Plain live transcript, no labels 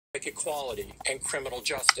economic equality and criminal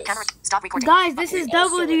justice. Stop recording. Guys, this is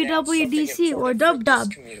WWDC or Dub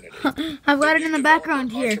Dub. I've got it in the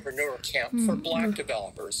background here. Entrepreneur camp for black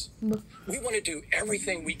developers. We want to do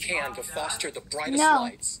everything we can to foster the brightest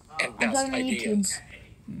lights and best ideas.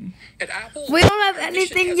 At Apple, we don't have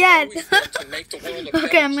anything yet.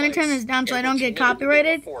 Okay, I'm gonna turn this down so I don't get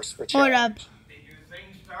copyrighted. Hold up.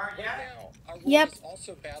 Yep.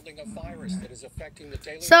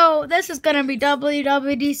 So this is gonna be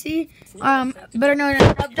WWDC. Better known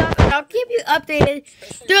as Dub Dub. I'll keep you updated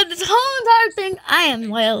throughout this whole entire thing. I am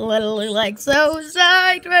literally like so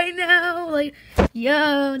psyched right now. Like,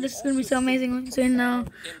 yo, this is gonna be so amazing. So now.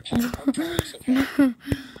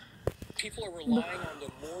 People are relying on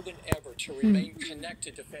them more than ever to remain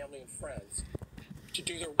connected to family and friends.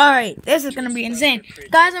 Alright, this is gonna be insane.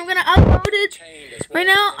 Guys, I'm gonna upload it right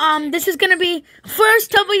now. This is gonna be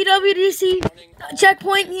first WWDC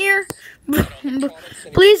checkpoint here.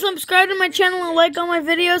 Please subscribe to my channel and like all my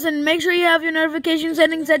videos, and make sure you have your notification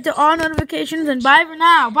settings set to all notifications, and bye for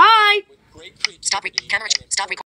now. Bye! Stop recording.